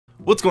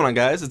What's going on,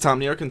 guys? It's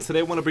Omniarch, and today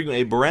I want to bring you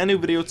a brand new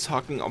video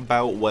talking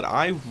about what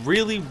I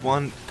really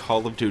want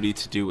Call of Duty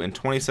to do in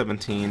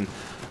 2017,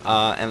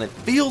 and it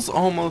feels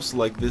almost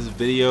like this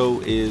video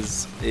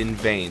is in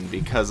vain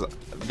because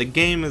the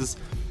game is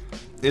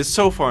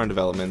so far in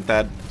development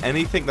that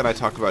anything that I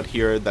talk about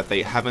here that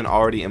they haven't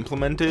already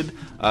implemented,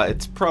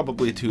 it's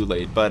probably too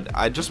late. But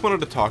I just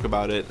wanted to talk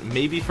about it,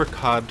 maybe for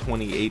COD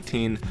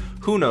 2018,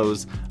 who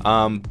knows.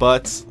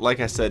 But like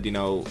I said, you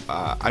know,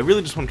 I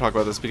really just want to talk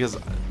about this because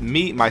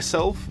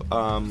myself,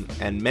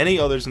 and many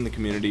others in the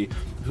community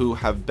who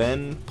have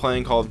been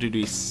playing Call of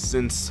Duty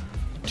since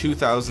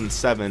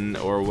 2007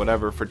 or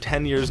whatever, for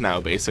 10 years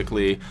now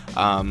basically,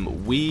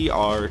 we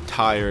are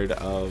tired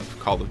of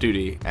Call of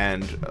Duty,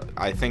 and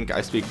I think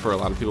I speak for a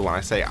lot of people when I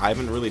say I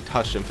haven't really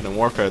touched Infinite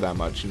Warfare that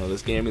much. You know,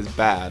 this game is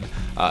bad,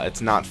 it's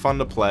not fun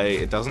to play,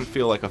 it doesn't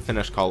feel like a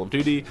finished Call of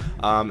Duty,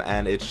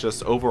 and it's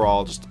just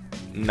overall just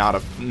not a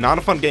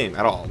fun game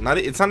at all.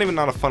 It's not even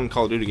not a fun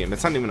Call of Duty game,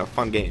 it's not even a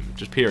fun game,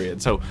 just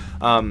period. So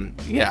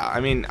yeah, I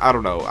mean, I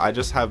don't know, I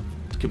just have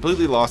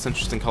completely lost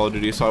interest in Call of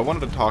Duty, so I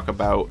wanted to talk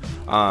about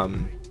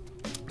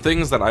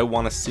things that I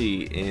want to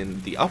see in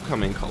the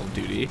upcoming Call of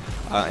Duty,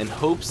 in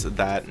hopes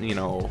that, you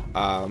know,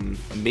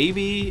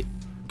 maybe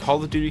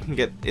Call of Duty can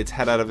get its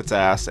head out of its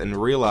ass and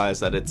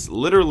realize that it's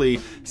literally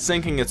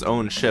sinking its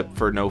own ship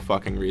for no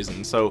fucking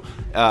reason. So,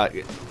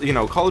 you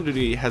know, Call of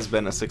Duty has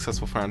been a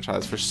successful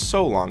franchise for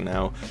so long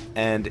now,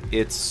 and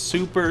it's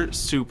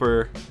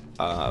super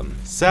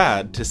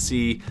sad to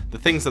see the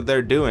things that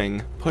they're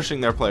doing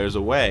pushing their players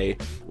away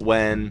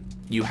when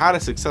you had a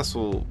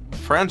successful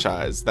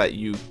franchise that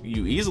you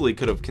easily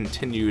could have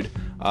continued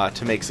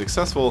to make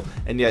successful,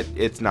 and yet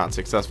it's not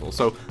successful.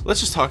 So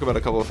let's just talk about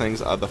a couple of things.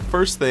 The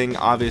first thing,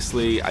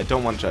 obviously, I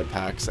don't want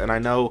jetpacks, and I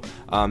know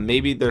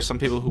maybe there's some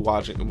people who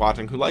watching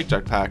who like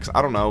jetpacks.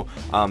 I don't know.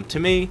 To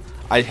me,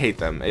 I hate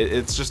them.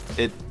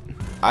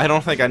 I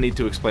don't think I need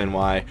to explain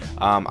why.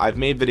 I've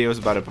made videos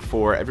about it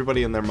before.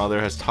 Everybody and their mother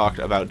has talked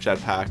about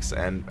jetpacks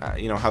and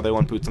you know, how they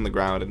want boots on the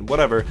ground and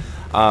whatever.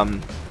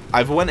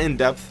 I've went in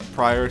depth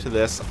prior to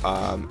this.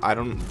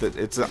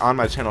 It's on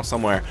my channel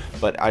somewhere,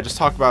 but I just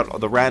talked about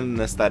the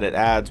randomness that it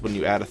adds when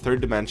you add a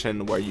third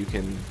dimension where you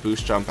can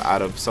boost jump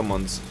out of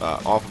someone's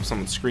off of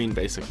someone's screen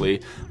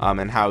basically,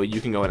 and how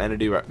you can go in any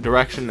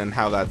direction, and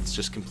how that's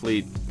just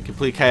complete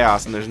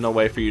chaos, and there's no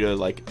way for you to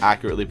like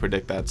accurately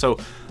predict that. So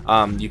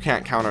you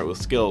can't counter it with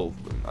skill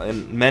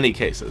in many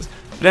cases.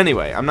 But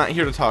anyway, I'm not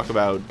here to talk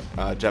about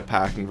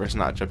jetpacking versus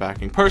not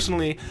jetpacking.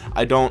 Personally,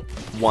 I don't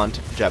want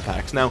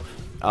jetpacks. Now,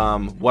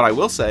 what I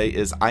will say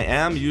is I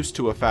am used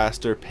to a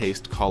faster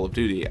paced Call of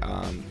Duty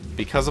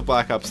because of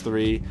Black Ops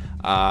 3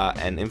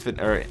 and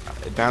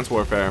Advanced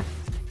Warfare.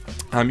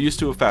 I'm used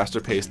to a faster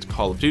paced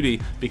Call of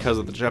Duty because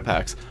of the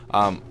jetpacks.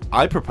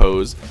 I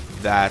propose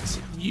that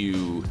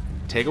you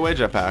take away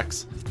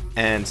jetpacks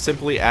and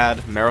simply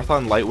add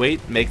Marathon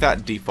Lightweight, make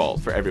that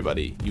default for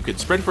everybody. You could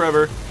sprint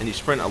forever, and you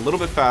sprint a little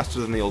bit faster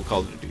than the old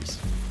Call of Duties.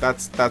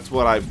 That's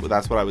what I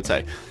would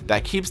say.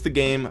 That keeps the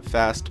game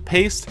fast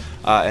paced,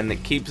 and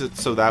it keeps it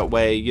so that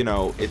way, you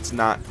know, it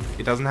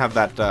doesn't have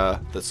that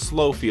the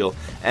slow feel.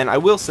 And I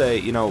will say,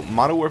 you know,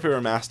 Modern Warfare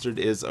Remastered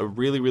is a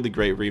really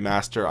great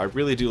remaster. I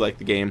really do like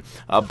the game,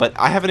 but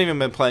I haven't even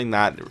been playing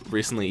that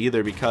recently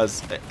either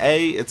because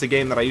it's a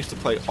game that I used to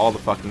play all the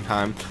fucking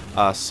time,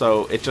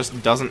 so it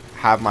just doesn't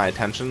have my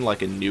attention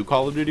like a new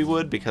Call of Duty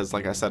would, because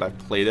like I said, I've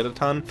played it a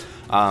ton,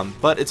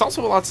 but it's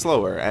also a lot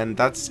slower, and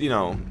that's, you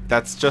know,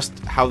 that's just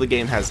how the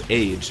game has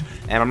aged.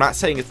 And I'm not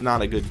saying it's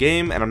not a good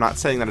game, and I'm not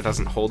saying that it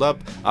doesn't hold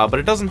up, but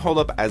it doesn't hold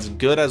up as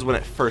good as when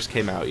it first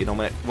came out. You know,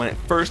 when it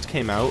first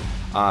came out,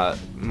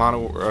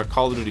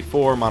 Call of Duty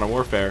 4 Modern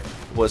Warfare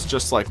was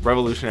just like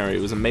revolutionary.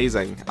 It was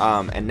amazing,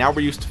 and now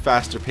we're used to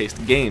faster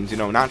paced games, you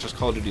know, not just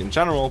Call of Duty in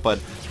general, but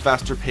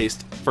faster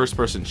paced first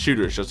person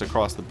shooters just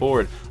across the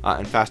board,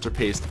 and faster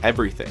paced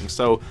everything.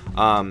 So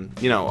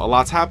you know, a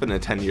lot's happened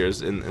in 10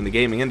 years in the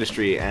gaming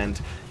industry,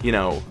 and you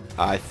know,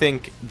 I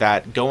think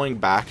that going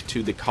back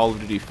to the Call of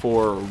Duty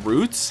 4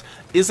 roots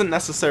isn't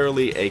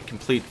necessarily a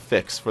complete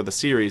fix for the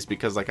series,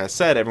 because like I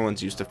said,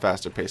 everyone's used to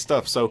faster paced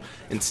stuff. So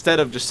instead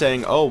of just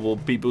saying, oh, we'll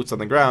be boots on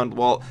the ground,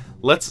 well,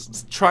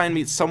 let's try and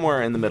meet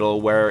somewhere in the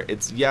middle where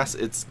it's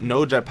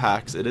no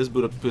jetpacks, it is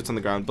boots on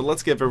the ground, but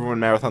let's give everyone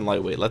Marathon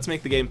Lightweight. Let's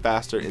make the game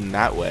faster in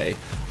that way.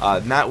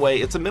 In that way,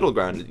 it's a middle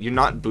ground. You're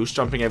not boost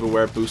jumping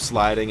everywhere, boost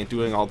sliding, and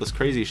doing all this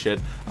crazy shit,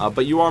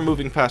 but you are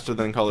moving faster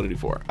than Call of Duty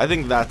 4. I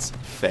think that's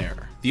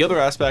fair. The other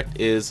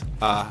aspect is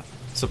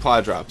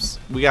supply drops.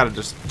 We gotta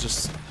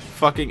just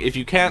fucking, if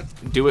you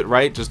can't do it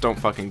right, just don't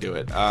fucking do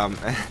it.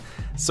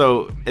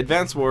 So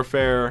Advanced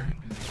Warfare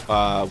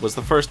was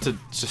the first to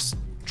just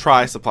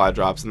try supply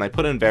drops, and they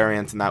put in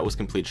variants, and that was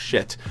complete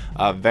shit.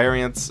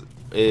 Variants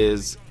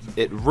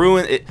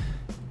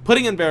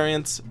putting in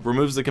variants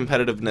removes the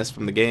competitiveness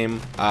from the game,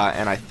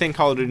 and I think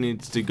Call of Duty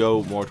needs to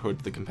go more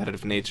towards the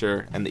competitive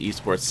nature and the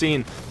esports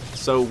scene.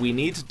 So we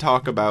need to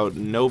talk about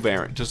no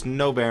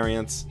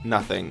variants,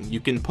 nothing. You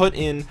can put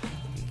in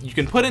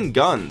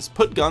guns,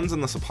 put guns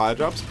in the supply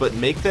drops, but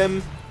make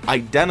them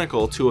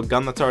identical to a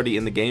gun that's already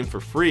in the game for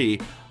free,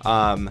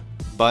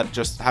 but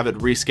just have it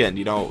reskinned.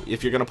 You know,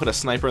 if you're gonna put a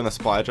sniper in the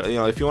supply drop, you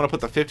know, if you want to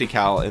put the 50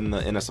 cal in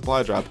a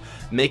supply drop,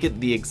 make it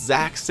the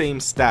exact same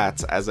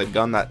stats as a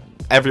gun that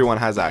everyone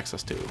has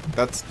access to.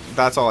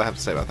 That's all I have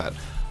to say about that.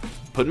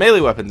 Put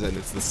melee weapons in.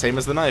 It's the same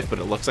as the knife, but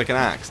it looks like an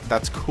axe.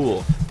 That's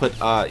cool. Put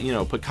you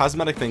know, put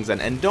cosmetic things in,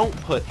 and don't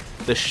put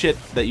the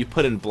shit that you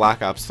put in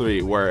Black Ops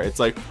 3, where it's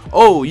like,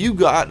 oh, you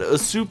got a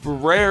super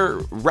rare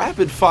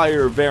rapid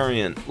fire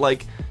variant.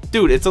 Like,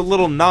 dude, it's a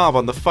little knob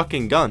on the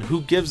fucking gun.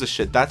 Who gives a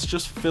shit? That's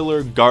just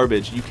filler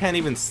garbage. You can't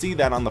even see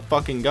that on the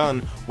fucking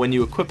gun when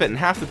you equip it, and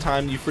half the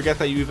time you forget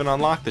that you even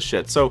unlock the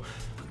shit. So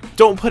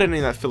don't put any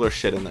of that filler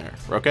shit in there,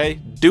 okay?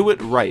 Do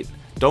it right.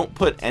 Don't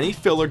put any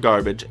filler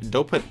garbage.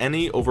 Don't put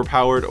any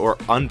overpowered or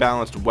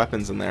unbalanced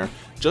weapons in there.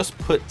 Just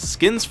put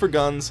skins for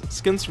guns,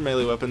 skins for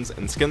melee weapons,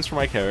 and skins for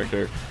my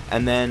character,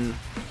 and then,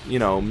 you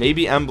know,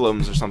 maybe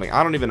emblems or something.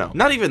 I don't even know.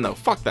 Not even though.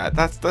 Fuck that.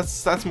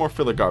 That's more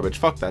filler garbage.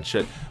 Fuck that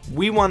shit.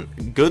 We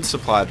want good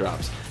supply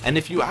drops. And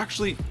if you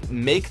actually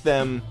make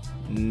them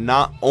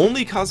not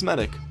only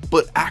cosmetic,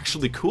 but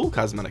actually cool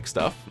cosmetic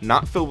stuff,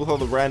 not filled with all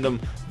the random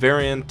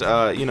variant,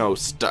 you know,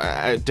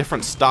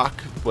 different stock,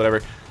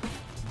 whatever,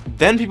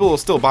 then people will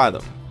still buy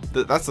them.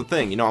 That's the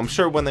thing. You know, I'm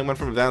sure when they went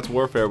from Advanced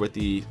Warfare with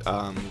the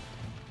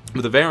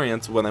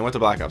variants, when they went to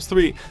Black Ops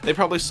 3, they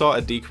probably saw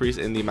a decrease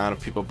in the amount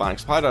of people buying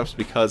supply drops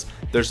because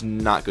there's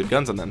not good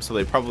guns on them. So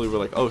they probably were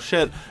like, oh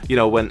shit, you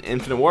know, when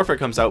Infinite Warfare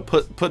comes out,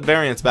 put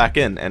variants back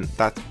in, and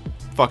that's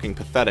fucking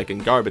pathetic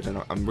and garbage, and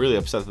I'm really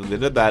upset that they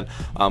did that.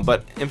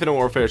 But Infinite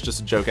Warfare is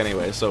just a joke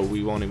anyway, so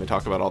we won't even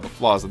talk about all the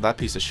flaws that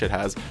piece of shit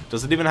has.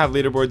 Does it even have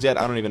leaderboards yet?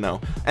 I don't even know.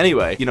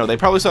 Anyway, you know, they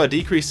probably saw a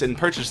decrease in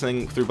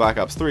purchasing through Black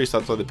Ops 3, so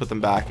that's why they put them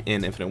back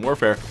in Infinite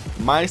Warfare.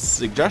 My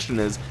suggestion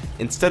is,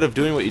 instead of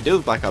doing what you did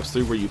with Black Ops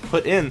 3, where you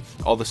put in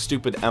all the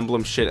stupid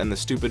emblem shit and the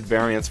stupid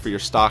variants for your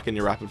stock and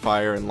your rapid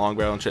fire and long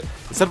barrel and shit,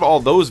 instead of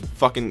all those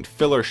fucking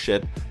filler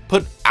shit,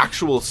 put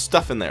actual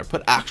stuff in there.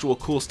 Put actual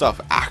cool stuff,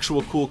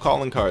 actual cool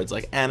calling cards,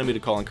 like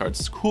animated calling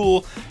cards,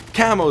 cool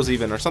camos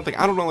even, or something.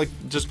 I don't know, like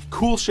just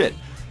cool shit.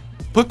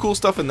 Put cool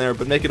stuff in there,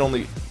 but make it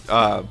only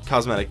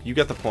cosmetic. You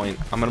get the point.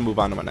 I'm gonna move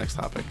on to my next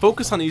topic.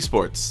 Focus on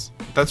esports.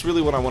 That's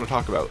really what I want to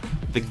talk about.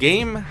 The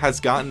game has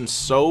gotten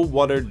so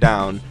watered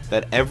down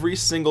that every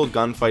single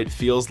gunfight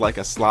feels like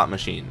a slot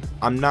machine.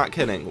 I'm not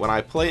kidding. When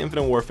I play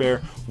Infinite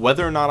Warfare,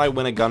 whether or not I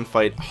win a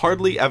gunfight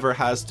hardly ever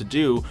has to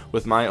do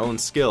with my own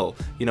skill.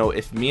 You know,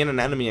 if me and an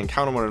enemy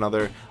encounter one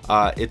another,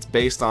 it's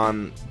based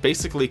on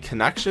basically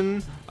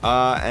connection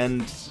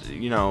and,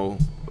 you know,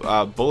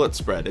 bullet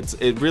spread.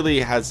 It really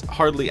has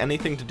hardly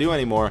anything to do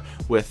anymore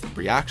with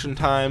reaction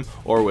time,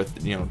 or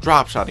with, you know,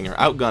 drop shotting or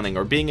outgunning,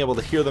 or being able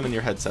to hear them in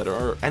your headset,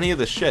 or any of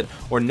this shit,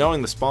 or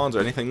knowing the spawns or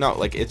anything. No,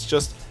 like, it's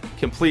just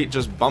complete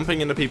just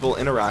bumping into people,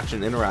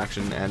 interaction,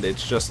 and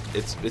it's just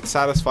it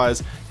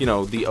satisfies, you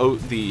know, the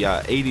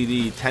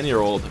ADD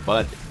 10-year-old,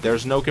 but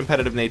there's no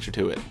competitive nature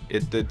to it.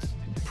 It's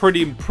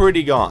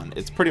pretty gone.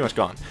 It's pretty much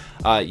gone.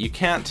 You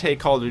can't take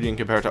Call of Duty and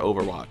compare it to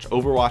Overwatch.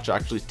 Overwatch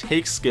actually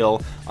takes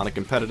skill on a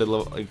competitive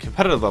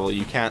level.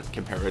 You can't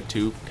compare it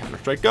to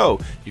Counter-Strike Go.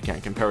 You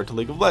can't compare it to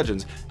League of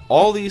Legends.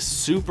 All these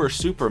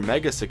super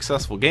mega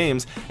successful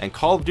games, and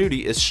Call of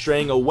Duty is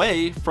straying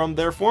away from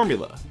their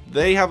formula.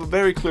 They have a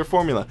very clear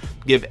formula.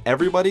 Give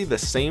everybody the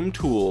same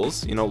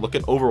tools. You know, look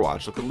at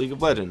Overwatch, look at League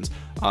of Legends,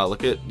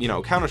 look at, you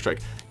know,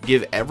 Counter-Strike.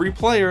 Give every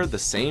player the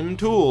same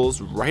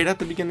tools right at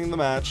the beginning of the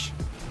match.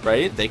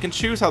 Right? They can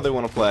choose how they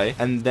want to play,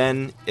 and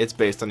then it's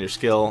based on your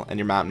skill and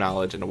your map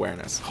knowledge and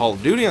awareness. Call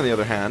of Duty, on the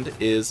other hand,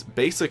 is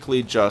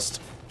basically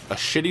just a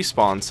shitty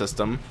spawn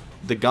system.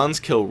 The guns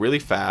kill really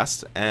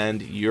fast,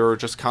 and you're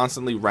just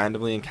constantly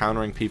randomly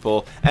encountering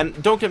people.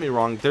 And don't get me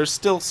wrong, there's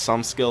still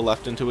some skill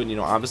left into it. You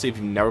know, obviously, if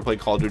you've never played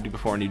Call of Duty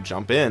before and you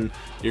jump in,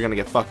 you're gonna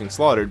get fucking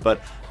slaughtered.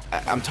 But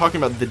I'm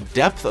talking about the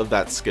depth of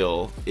that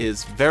skill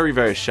is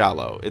very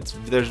shallow.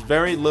 There's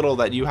very little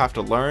that you have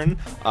to learn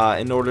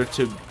in order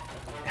to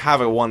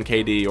have a 1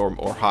 KD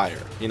or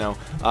higher, you know.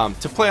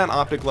 To play on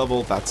Optic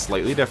level, that's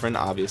slightly different,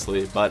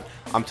 obviously, but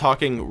I'm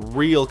talking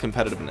real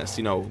competitiveness,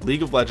 you know,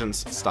 League of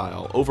Legends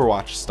style,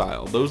 Overwatch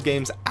style. Those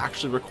games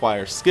actually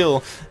require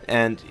skill,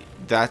 and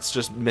that's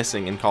just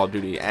missing in Call of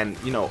Duty. And,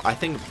 you know, I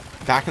think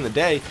back in the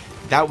day,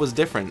 that was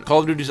different.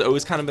 Call of Duty's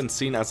always kind of been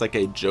seen as like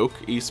a joke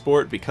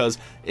esport because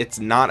it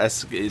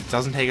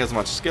doesn't take as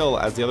much skill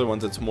as the other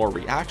ones. It's more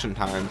reaction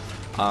time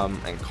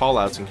and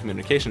callouts and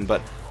communication.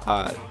 But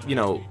you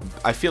know,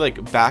 I feel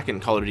like back in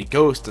Call of Duty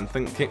Ghost and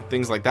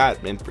things like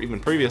that, and even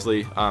previously,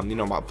 you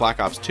know, about Black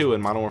Ops 2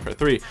 and Modern Warfare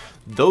 3,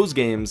 those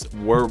games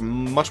were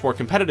much more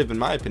competitive in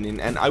my opinion.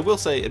 And I will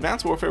say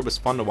Advanced Warfare was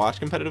fun to watch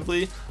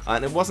competitively,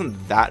 and it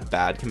wasn't that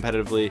bad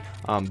competitively,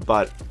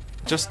 but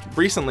just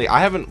recently,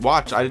 I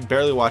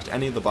barely watched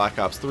any of the Black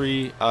Ops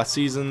 3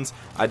 seasons.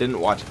 I didn't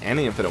watch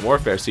any Infinite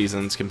Warfare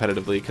seasons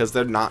competitively because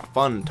they're not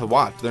fun to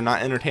watch. They're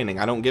not entertaining.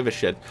 I don't give a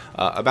shit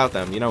about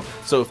them, you know.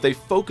 So if they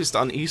focused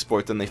on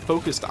esports and they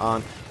focused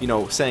on, you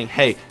know, saying,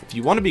 hey, if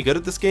you want to be good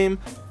at this game,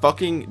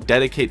 fucking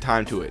dedicate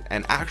time to it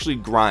and actually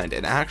grind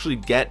and actually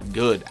get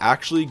good,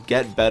 actually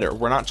get better.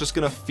 We're not just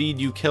gonna feed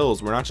you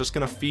kills. We're not just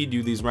gonna feed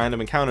you these random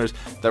encounters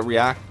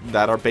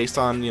that are based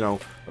on, you know,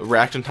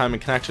 reaction time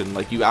and connection.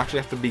 Like, you actually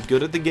have to be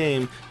good at the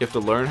game. You have to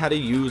learn how to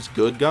use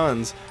good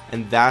guns,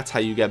 and that's how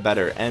you get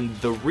better. And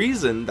the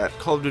reason that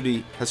Call of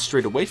Duty has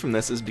strayed away from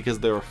this is because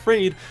they're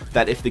afraid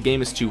that if the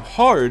game is too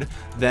hard,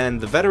 then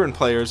the veteran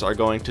players are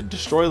going to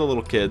destroy the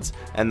little kids,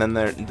 and then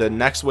the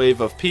next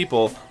wave of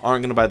people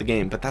aren't going to buy the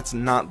game. But that's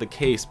not the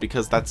case,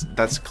 because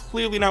that's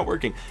clearly not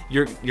working.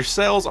 Your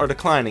sales are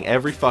declining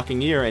every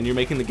fucking year, and you're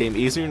making the game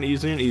easier and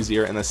easier and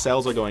easier, and the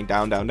sales are going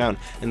down, down, down.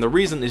 And the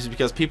reason is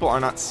because people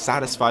are not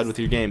satisfied with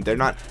your game. They're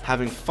not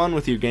having fun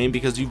with your game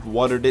because you've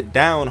watered it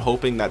down,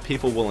 hoping that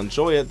people will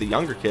enjoy it, the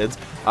younger kids,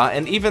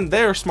 and even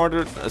they're smart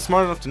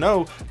enough to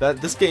know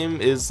that this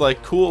game is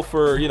like cool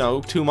for, you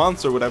know, 2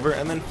 months or whatever,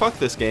 and then fuck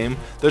this game.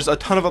 There's a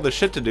ton of other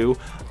shit to do,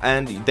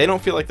 and they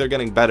don't feel like they're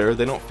getting better.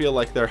 They don't feel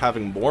like they're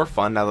having more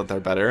fun now that they're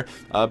better,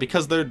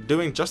 because they're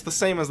doing just the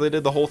same as they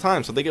did the whole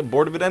time, so they get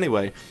bored of it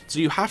anyway. So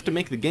you have to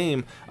make the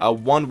game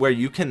one where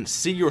you can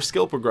see your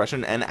skill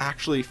progression and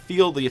actually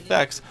feel the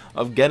effects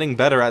of getting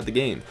better at the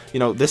game. You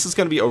know, this is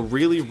going to be a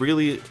really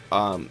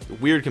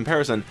weird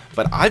comparison,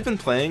 but I've been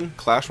playing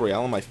Clash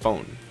Royale on my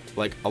phone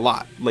like a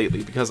lot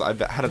lately because I've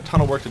had a ton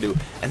of work to do,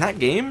 and that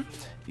game,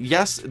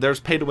 yes, there's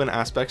pay to win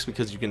aspects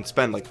because you can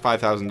spend like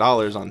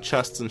 $5,000 on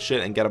chests and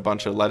shit and get a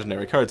bunch of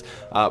legendary cards,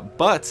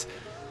 but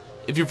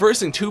if you're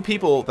versing two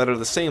people that are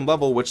the same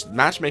level, which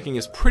matchmaking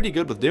is pretty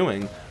good with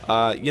doing,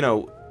 you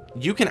know,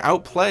 you can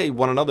outplay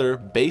one another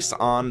based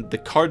on the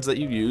cards that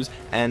you use,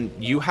 and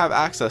you have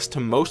access to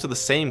most of the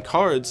same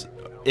cards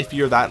if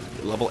you're that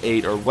level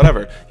 8 or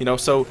whatever, you know.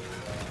 So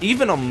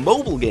even a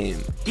mobile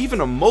game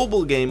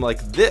like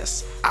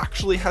this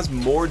actually has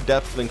more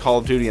depth than Call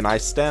of Duty, and I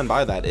stand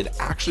by that. It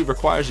actually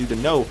requires you to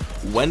know,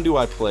 when do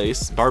I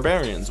place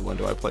barbarians, when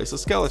do I place a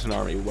skeleton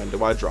army, when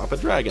do I drop a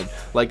dragon.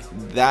 Like,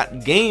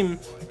 that game,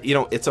 you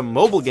know, it's a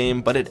mobile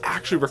game, but it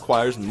actually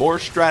requires more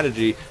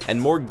strategy and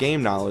more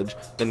game knowledge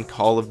than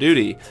Call of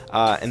Duty,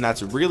 and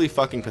that's really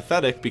fucking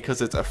pathetic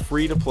because it's a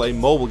free-to-play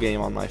mobile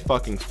game on my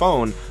fucking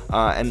phone,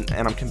 and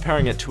I'm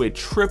comparing it to a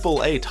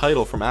AAA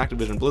title from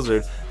Activision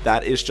Blizzard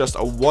that is just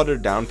a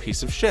watered down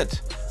piece of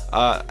shit,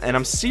 and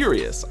I'm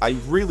serious. I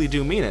really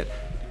do mean it.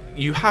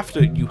 You have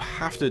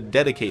to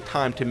dedicate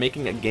time to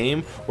making a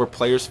game where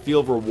players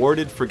feel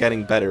rewarded for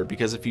getting better,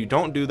 because if you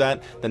don't do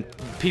that, then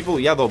people,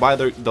 yeah, they'll buy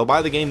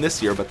the game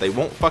this year, but they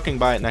won't fucking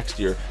buy it next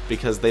year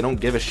because they don't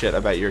give a shit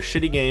about your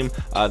shitty game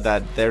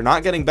that they're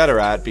not getting better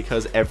at,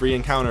 because every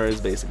encounter is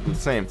basically the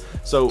same.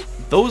 So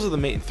those are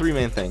the three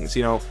main things,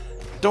 you know.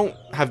 Don't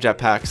have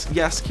jetpacks.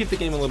 Yes, keep the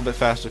game a little bit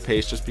faster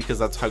paced just because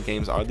that's how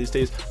games are these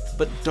days,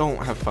 but don't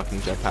have fucking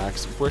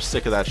jetpacks. We're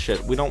sick of that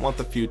shit. We don't want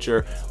the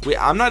future.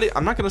 I'm not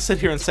going to sit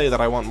here and say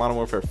that I want Modern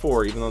Warfare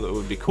 4, even though that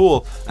would be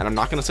cool, and I'm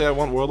not going to say I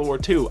want World War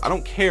II. I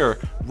don't care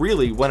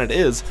really when it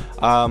is.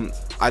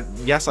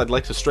 Yes, I'd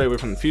like to stray away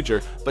from the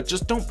future, but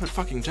just don't put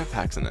fucking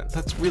jetpacks in it.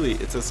 That's really,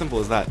 it's as simple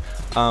as that.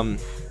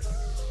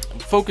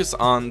 Focus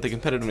on the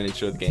competitive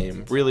nature of the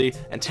game, really,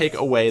 and take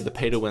away the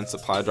pay-to-win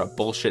supply drop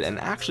bullshit and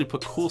actually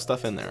put cool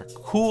stuff in there.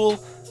 Cool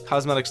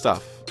cosmetic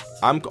stuff.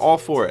 I'm all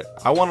for it.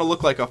 I want to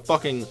look like a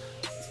fucking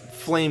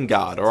flame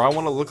god, or I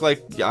want to look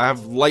like I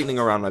have lightning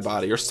around my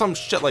body, or some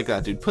shit like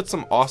that, dude. Put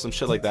some awesome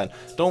shit like that.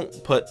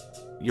 Don't put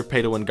your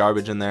pay-to-win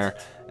garbage in there.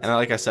 And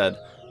like I said,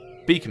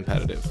 be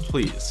competitive,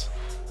 please.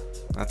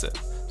 That's it.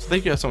 So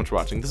thank you guys so much for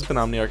watching. This has been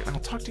Omniarch, and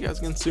I'll talk to you guys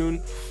again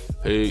soon.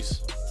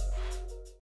 Peace.